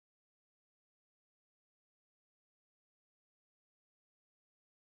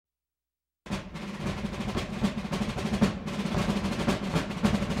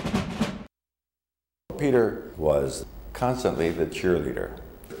Peter was constantly the cheerleader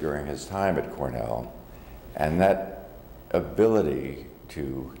during his time at Cornell, and that ability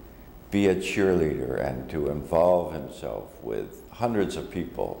to be a cheerleader and to involve himself with hundreds of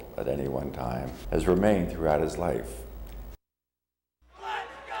people at any one time has remained throughout his life.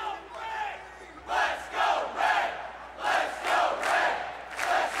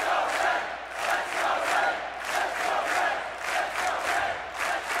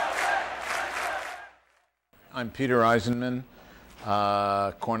 I'm Peter Eisenman,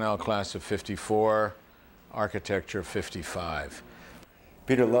 Cornell class of '54, architecture '55.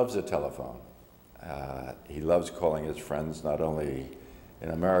 Peter loves the telephone. He loves calling his friends not only in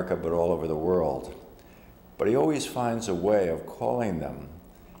America but all over the world. But he always finds a way of calling them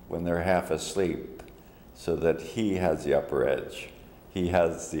when they're half asleep so that he has the upper edge. He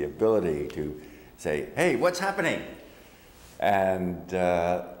has the ability to say, "Hey, what's happening?" And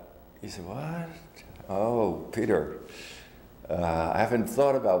he said, "What? Oh, Peter, I haven't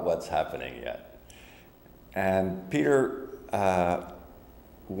thought about what's happening yet." And Peter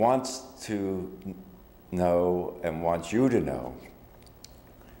wants to know and wants you to know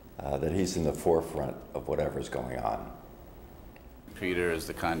that he's in the forefront of whatever's going on. Peter is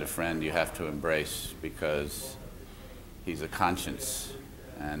the kind of friend you have to embrace because he's a conscience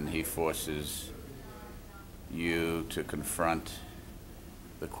and he forces you to confront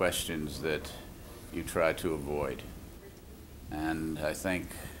the questions that you try to avoid. And I think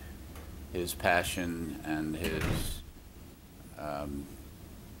his passion and his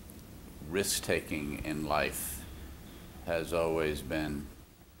risk-taking in life has always been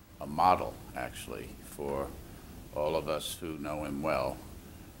a model, actually, for all of us who know him well,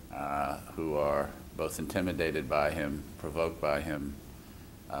 who are both intimidated by him, provoked by him,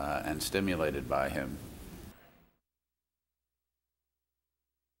 and stimulated by him.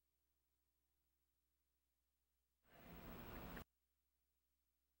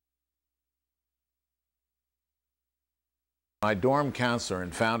 My dorm counselor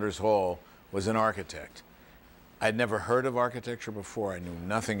in Founders Hall was an architect. I'd never heard of architecture before. I knew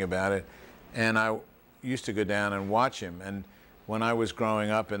nothing about it. And I used to go down and watch him. And when I was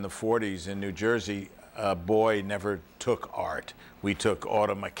growing up in the 40s in New Jersey, a boy never took art. We took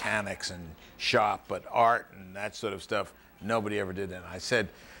auto mechanics and shop, but art and that sort of stuff, nobody ever did that.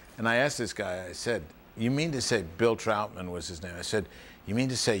 And I asked this guy, I said, "You mean to say," Bill Troutman was his name, I said, "You mean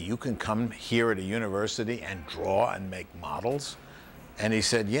to say you can come here at a university and draw and make models?" And he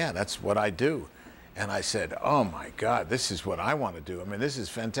said, "Yeah, that's what I do." And I said, "Oh my God, this is what I want to do. I mean, this is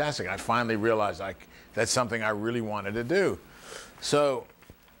fantastic." I finally realized that's something I really wanted to do. So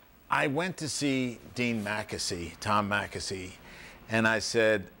I went to see Dean Mackesy, Tom Mackesy, and I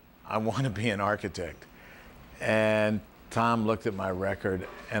said, "I want to be an architect." And Tom looked at my record,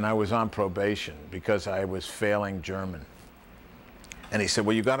 and I was on probation because I was failing German. And he said,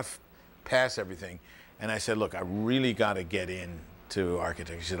 "Well, you got to pass everything." And I said, "Look, I really got to get into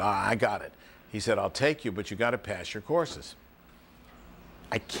architecture." He said, "I got it." He said, "I'll take you, but you got to pass your courses."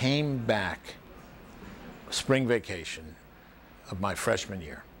 I came back spring vacation of my freshman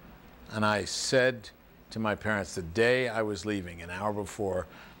year, and I said to my parents the day I was leaving, an hour before,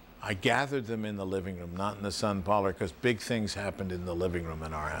 I gathered them in the living room, not in the sun parlor, because big things happened in the living room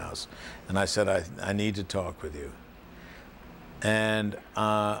in our house. And I said, I need to talk with you. And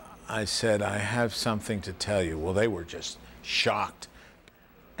I said, "I have something to tell you." Well, they were just shocked.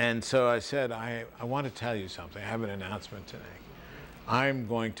 And so I said, I want to tell you something. I have an announcement today. I'm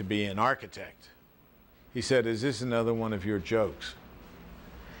going to be an architect. He said, "Is this another one of your jokes?"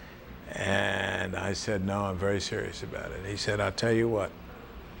 And I said, "No, I'm very serious about it." He said, "I'll tell you what."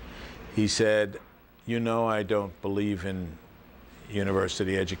 He said, "You know I don't believe in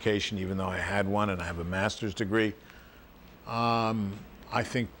university education, even though I had one and I have a master's degree. I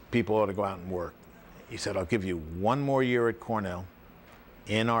think people ought to go out and work." He said, "I'll give you one more year at Cornell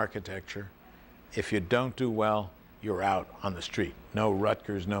in architecture. If you don't do well, you're out on the street. No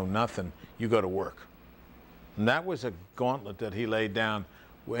Rutgers, no nothing. You go to work." And that was a gauntlet that he laid down,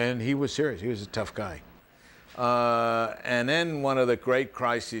 and he was serious. He was a tough guy. And then one of the great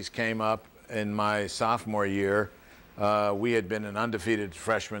crises came up in my sophomore year. We had been an undefeated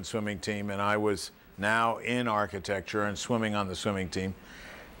freshman swimming team, and I was now in architecture and swimming on the swimming team.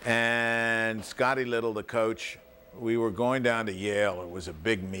 And Scotty Little, the coach, we were going down to Yale. It was a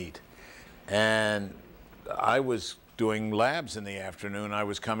big meet. And I was doing labs in the afternoon. I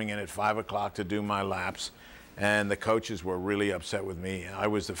was coming in at 5 o'clock to do my laps. And the coaches were really upset with me. I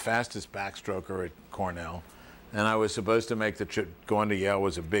was the fastest backstroker at Cornell. And I was supposed to make the trip. Going to Yale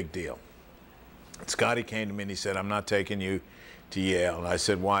was a big deal. Scotty came to me and he said, "I'm not taking you to Yale." And I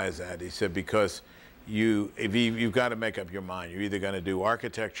said, "Why is that?" He said, "Because you've got to make up your mind. You're either going to do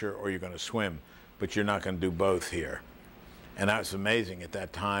architecture or you're going to swim, but you're not going to do both here. And that was amazing at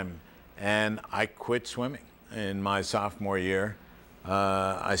that time. And I quit swimming in my sophomore year.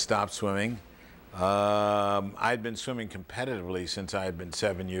 I stopped swimming. I'd been swimming competitively since I had been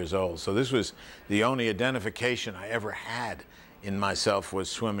 7 years old. So this was the only identification I ever had in myself was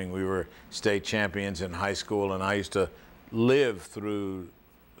swimming. We were state champions in high school, and I used to live through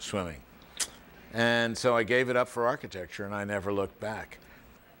swimming. And so I gave it up for architecture, and I never looked back.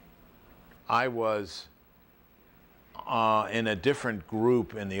 I was in a different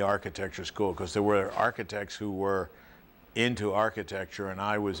group in the architecture school because there were architects who were into architecture, and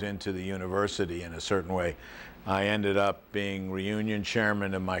I was into the university in a certain way. I ended up being reunion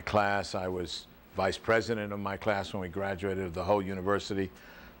chairman of my class. I was vice president of my class when we graduated of the whole university.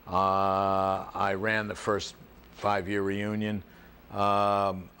 I ran the first 5-year reunion.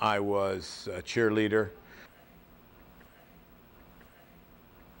 I was a cheerleader.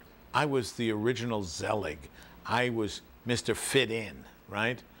 I was the original Zelig. I was Mr. Fit In,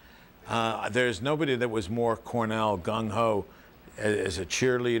 right? There's nobody that was more Cornell gung-ho as a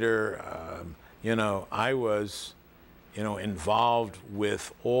cheerleader. You know, I was, you know, involved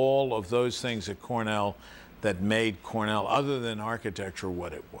with all of those things at Cornell that made Cornell, other than architecture,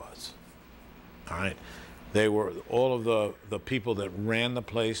 what it was. All right? They were, all of the people that ran the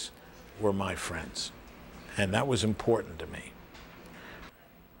place were my friends. And that was important to me.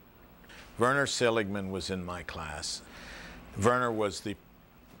 Werner Seligman was in my class. Werner was the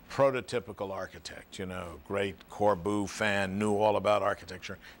prototypical architect, you know, great Corbu fan, knew all about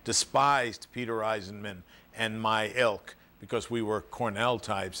architecture, despised Peter Eisenman and my ilk because we were Cornell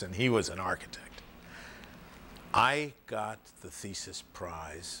types and he was an architect. I got the thesis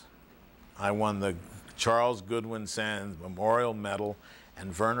prize. I won the Charles Goodwin Sands Memorial Medal,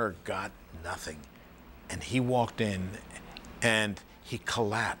 and Werner got nothing. And he walked in and he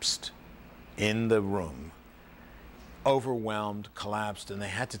collapsed in the room, overwhelmed, collapsed, and they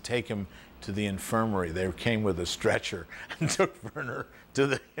had to take him to the infirmary. They came with a stretcher and took Werner to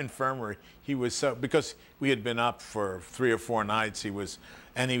the infirmary. He was so, because we had been up for 3 or 4 nights, he was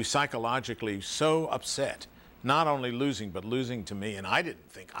psychologically so upset, not only losing, but losing to me, and I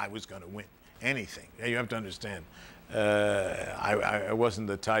didn't think I was going to win anything. You have to understand, I wasn't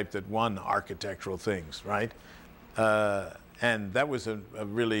the type that won architectural things, right? And that was a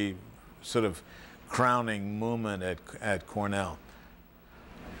really sort of crowning moment at Cornell.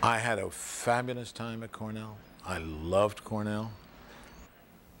 I had a fabulous time at Cornell. I loved Cornell.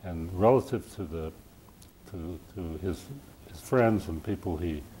 And relative to his friends and people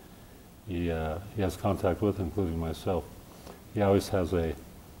he has contact with, including myself, he always has a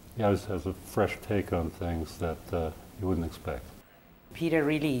fresh take on things that you wouldn't expect. Peter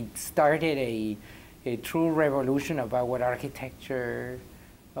really started a true revolution about what architecture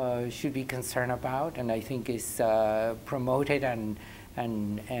should be concerned about, and I think is promoted and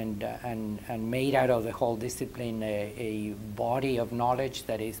made out of the whole discipline a body of knowledge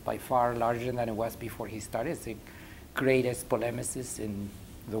that is by far larger than it was before he started. It's the greatest polemicist in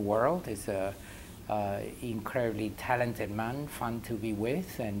the world. He's a incredibly talented man, fun to be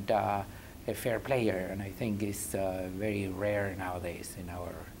with, and a fair player, and I think is very rare nowadays in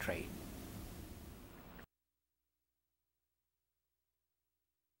our trade.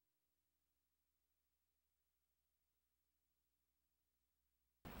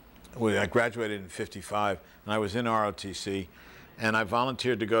 I graduated in '55, and I was in ROTC, and I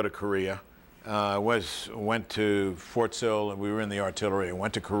volunteered to go to Korea. Went to Fort Sill, and we were in the artillery, and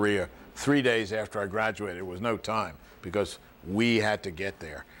went to Korea 3 days after I graduated. It was no time, because we had to get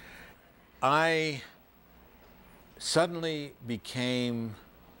there. I suddenly became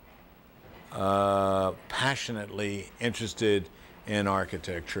passionately interested in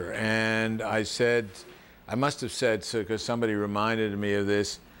architecture, and I said, I must have said, so because somebody reminded me of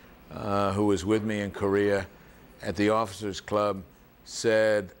this, who was with me in Korea at the Officers Club,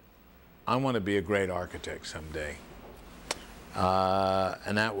 said, I want to be a great architect someday.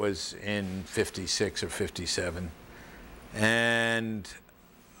 And that was in '56 or '57. And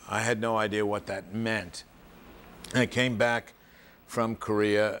I had no idea what that meant. I came back from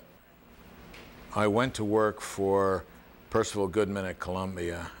Korea. I went to work for Percival Goodman at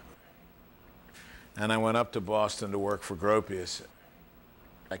Columbia. And I went up to Boston to work for Gropius.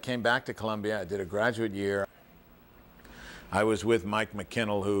 I came back to Columbia. I did a graduate year. I was with Mike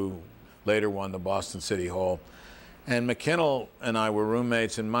McKinnell, who later won the Boston City Hall. And McKinnell and I were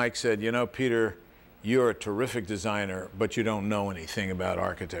roommates, and Mike said, you know, Peter, you're a terrific designer, but you don't know anything about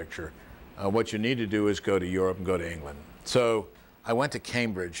architecture. What you need to do is go to Europe and go to England. So I went to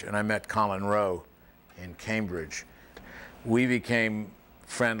Cambridge, and I met Colin Rowe in Cambridge. We became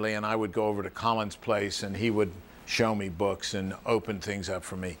friendly, and I would go over to Colin's place, and he would show me books and open things up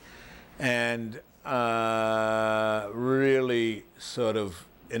for me. And really sort of,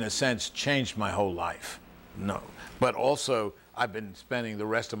 in a sense, changed my whole life. No, but also I've been spending the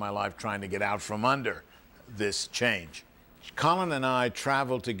rest of my life trying to get out from under this change. Colin and I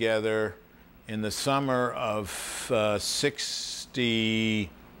traveled together in the summer of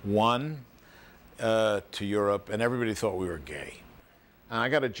 '61 to Europe, and everybody thought we were gay. And I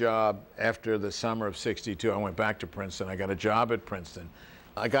got a job after the summer of '62. I went back to Princeton. I got a job at Princeton.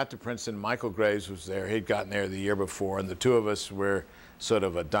 I got to Princeton, Michael Graves was there. He'd gotten there the year before, and the two of us were sort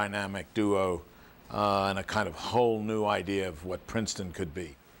of a dynamic duo and a kind of whole new idea of what Princeton could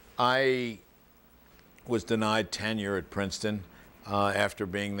be. I was denied tenure at Princeton after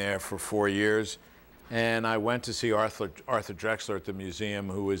being there for 4 years, and I went to see Arthur Drexler at the museum,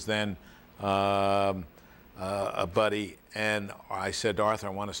 who was then a buddy, and I said to Arthur,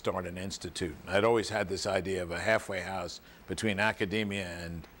 I want to start an institute. I'd always had this idea of a halfway house between academia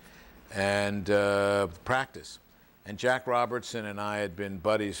and practice. And Jack Robertson and I had been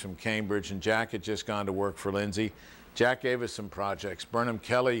buddies from Cambridge, and Jack had just gone to work for Lindsay. Jack gave us some projects. Burnham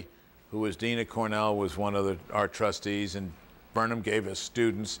Kelly, who was dean at Cornell, was one of our trustees, and Burnham gave us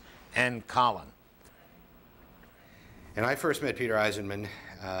students and Colin. And I first met Peter Eisenman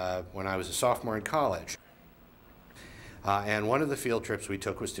when I was a sophomore in college. And one of the field trips we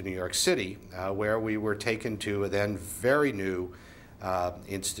took was to New York City, where we were taken to a then very new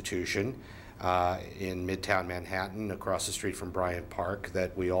institution in Midtown Manhattan, across the street from Bryant Park,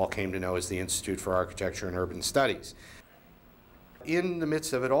 that we all came to know as the Institute for Architecture and Urban Studies. In the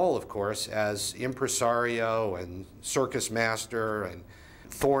midst of it all, of course, as impresario and circus master and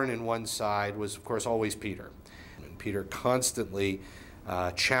thorn in one side was, of course, always Peter. And Peter constantly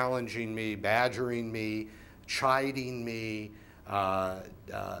challenging me, badgering me, chiding me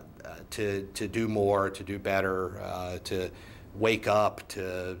to do more, to do better, to wake up,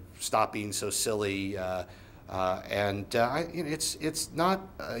 to stop being so silly. It's not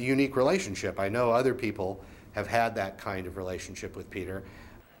a unique relationship. I know other people have had that kind of relationship with Peter.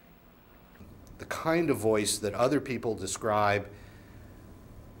 The kind of voice that other people describe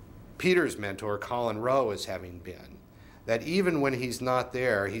Peter's mentor, Colin Rowe, as having been. That even when he's not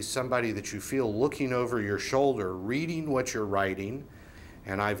there, he's somebody that you feel looking over your shoulder, reading what you're writing,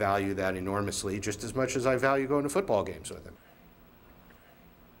 and I value that enormously, just as much as I value going to football games with him.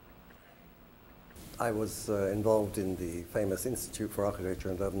 I was involved in the famous Institute for Architecture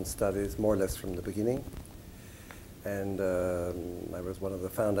and Urban Studies more or less from the beginning. And I was one of the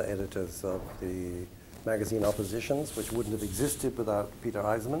founder editors of the magazine Oppositions, which wouldn't have existed without Peter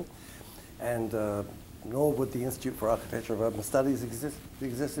Eisenman. And nor would the Institute for Architecture and Urban Studies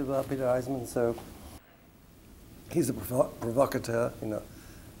existed without Peter Eisenman. So he's a provocateur, you know.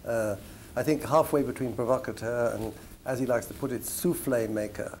 I think halfway between provocateur and, as he likes to put it, souffle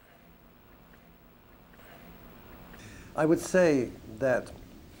maker. I would say that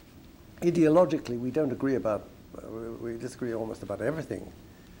ideologically we don't agree about, we disagree almost about everything.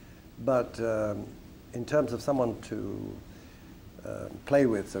 But in terms of someone to play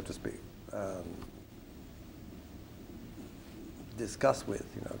with, so to speak, discuss with,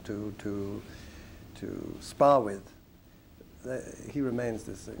 you know, to spar with, he remains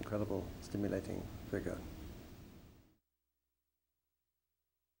this incredible, stimulating figure.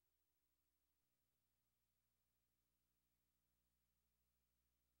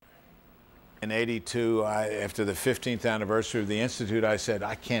 In '82, after the 15th anniversary of the Institute, I said,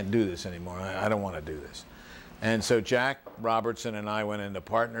 I can't do this anymore. I don't want to do this. And so Jack Robertson and I went into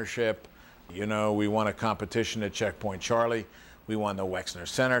partnership. You know, we won a competition at Checkpoint Charlie. We won the Wexner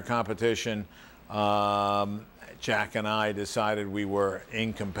Center competition. Jack and I decided we were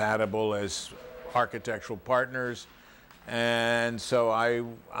incompatible as architectural partners. And so I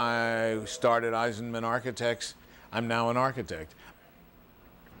started Eisenman Architects. I'm now an architect.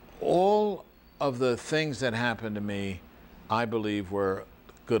 All of the things that happened to me, I believe, were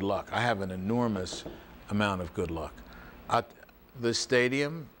good luck. I have an enormous amount of good luck. The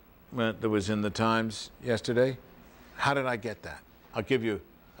stadium that was in the Times yesterday, how did I get that? I'll give you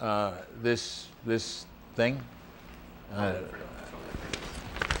this thing.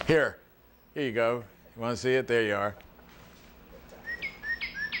 Here you go. You want to see it? There you are.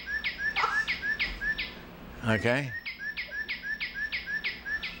 Okay.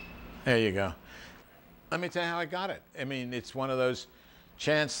 There you go. Let me tell you how I got it. I mean, it's one of those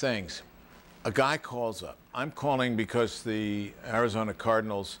chance things. A guy calls up. I'm calling because the Arizona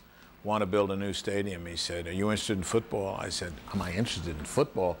Cardinals want to build a new stadium. He said, are you interested in football? I said, am I interested in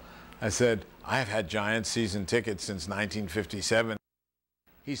football? I said, I have had Giants season tickets since 1957.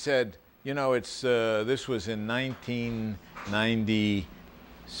 He said, you know, this was in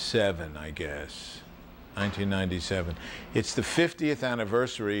 1997, I guess. 1997. It's the 50th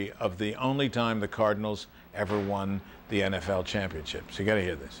anniversary of the only time the Cardinals ever won the NFL championship. So you got to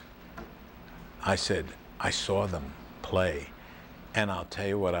hear this. I said, I saw them play, and I'll tell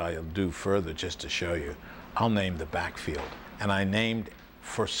you what I'll do further just to show you. I'll name the backfield. And I named,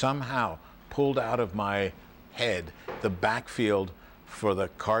 for somehow pulled out of my head, the backfield for the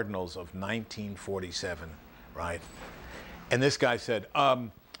Cardinals of 1947, right? And this guy said,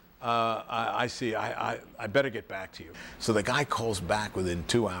 I see, I better get back to you. So the guy calls back within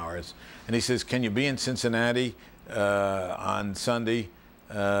 2 hours, and he says, can you be in Cincinnati on Sunday?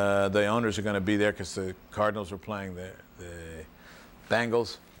 The owners are going to be there because the Cardinals are playing the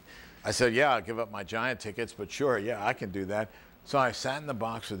Bengals. I said, yeah, I'll give up my Giant tickets, but sure, yeah, I can do that. So I sat in the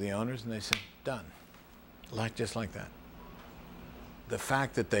box with the owners, and they said, done, just like that. The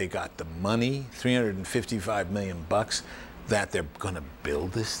fact that they got the money, $355 million bucks, that they're going to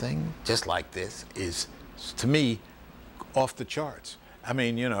build this thing just like this is, to me, off the charts. I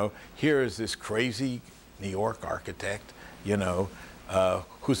mean, you know, here is this crazy New York architect, you know,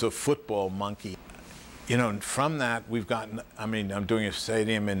 who's a football monkey. You know, and from that, we've gotten, I mean, I'm doing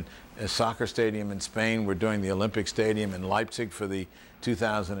a soccer stadium in Spain. We're doing the Olympic Stadium in Leipzig for the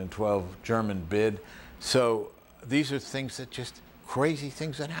 2012 German bid. So these are things that just, crazy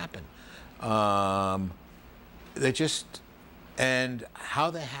things that happen. They just, and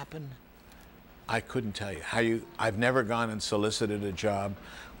how they happen, I couldn't tell you. I've never gone and solicited a job.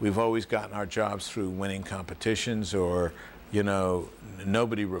 We've always gotten our jobs through winning competitions, or, you know,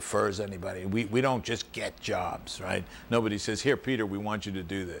 nobody refers anybody. We don't just get jobs, right? Nobody says, here, Peter, we want you to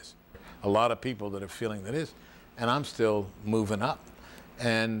do this. A lot of people that are feeling that is, and I'm still moving up.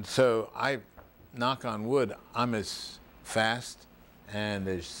 And so I, knock on wood, I'm as fast and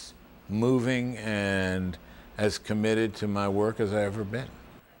as moving and as committed to my work as I've ever been.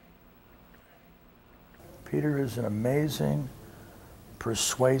 Peter is an amazing,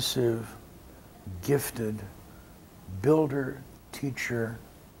 persuasive, gifted builder, teacher,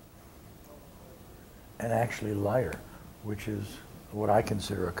 and actually liar, which is what I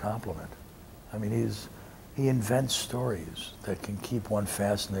consider a compliment. I mean, he invents stories that can keep one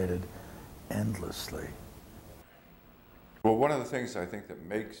fascinated endlessly. Well, one of the things I think that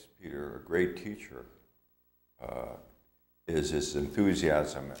makes Peter a great teacher is his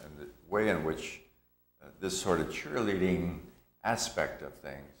enthusiasm and the way in which this sort of cheerleading aspect of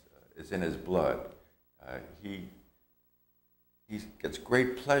things is in his blood. He gets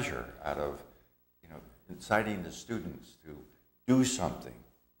great pleasure out of, you know, inciting the students to do something,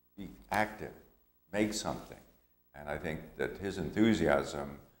 be active, make something. And I think that his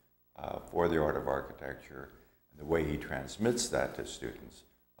enthusiasm for the art of architecture and the way he transmits that to students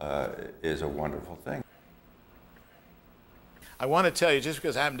is a wonderful thing. I want to tell you, just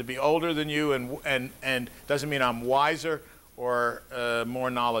because I happen to be older than you and doesn't mean I'm wiser or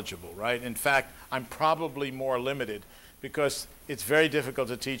more knowledgeable, right? In fact, I'm probably more limited because it's very difficult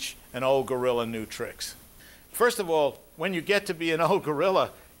to teach an old gorilla new tricks. First of all, when you get to be an old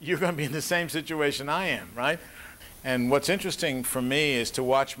gorilla, you're going to be in the same situation I am, right? And what's interesting for me is to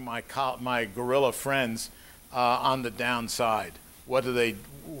watch my gorilla friends on the downside. How do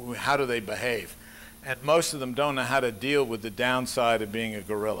they behave? And most of them don't know how to deal with the downside of being a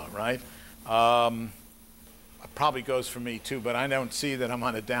gorilla, right? It probably goes for me too, but I don't see that I'm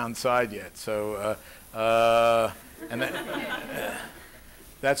on a downside yet. So,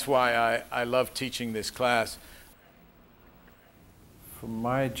 that's why I love teaching this class. For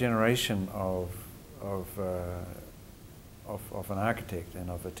my generation of an architect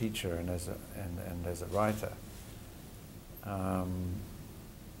and of a teacher and as a writer,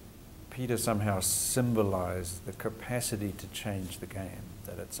 Peter somehow symbolized the capacity to change the game,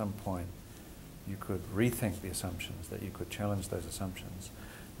 that at some point you could rethink the assumptions, that you could challenge those assumptions.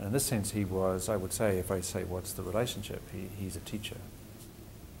 And in this sense he was, I would say, if I say what's the relationship, he's a teacher,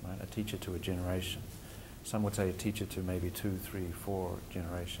 right? A teacher to a generation. Some would say a teacher to maybe 2, 3, 4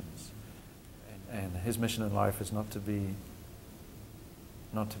 generations. And his mission in life is not to be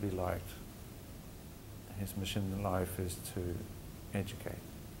liked. His mission in life is to educate.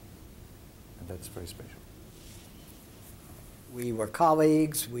 And that's very special. We were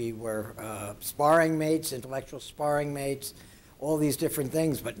colleagues, we were sparring mates, intellectual sparring mates, all these different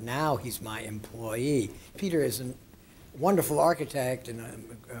things, but now he's my employee. Peter is a wonderful architect and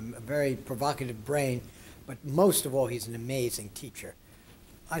a very provocative brain, but most of all, he's an amazing teacher.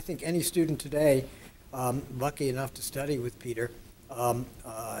 I think any student today, lucky enough to study with Peter,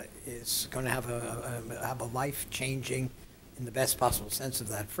 is going to have a life-changing, in the best possible sense of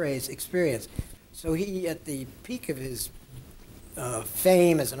that phrase, experience. So he, at the peak of his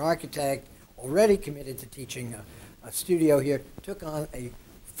fame as an architect, already committed to teaching a studio here, took on a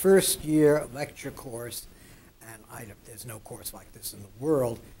first-year lecture course, and there's no course like this in the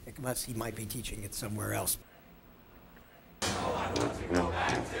world, unless he might be teaching it somewhere else. Oh, I want to go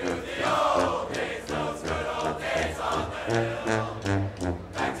back to the old days, those good old days on there.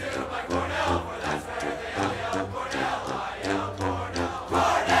 Back to my Cornell, for that's where they all yell Cornell, I yell Cornell,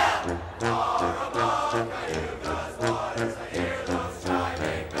 Cornell! Cornell, you just waters, I hear those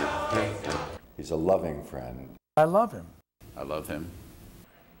chiming bells. He's a loving friend. I love him. I love him.